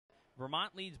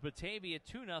Vermont leads Batavia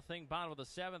 2-0, bottom of the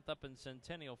 7th up in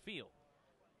Centennial Field.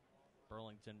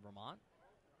 Burlington, Vermont.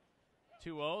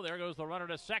 2-0. There goes the runner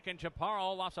to second.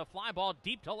 Chaparro lost a fly ball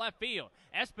deep to left field.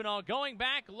 Espinal going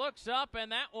back, looks up,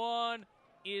 and that one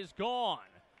is gone.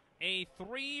 A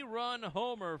 3-run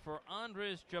homer for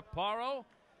Andres Chaparro.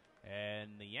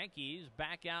 And the Yankees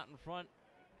back out in front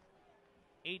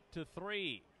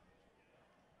 8-3.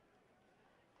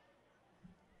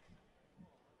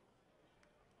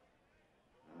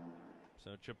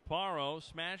 So Chaparro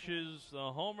smashes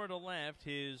the homer to left,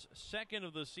 his second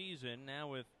of the season, now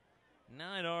with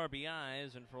 9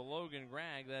 RBIs. And for Logan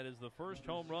Gregg, that is the first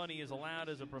home run he has allowed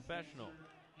as a professional.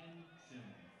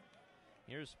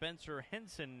 Here's Spencer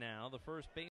Henson now, the first base.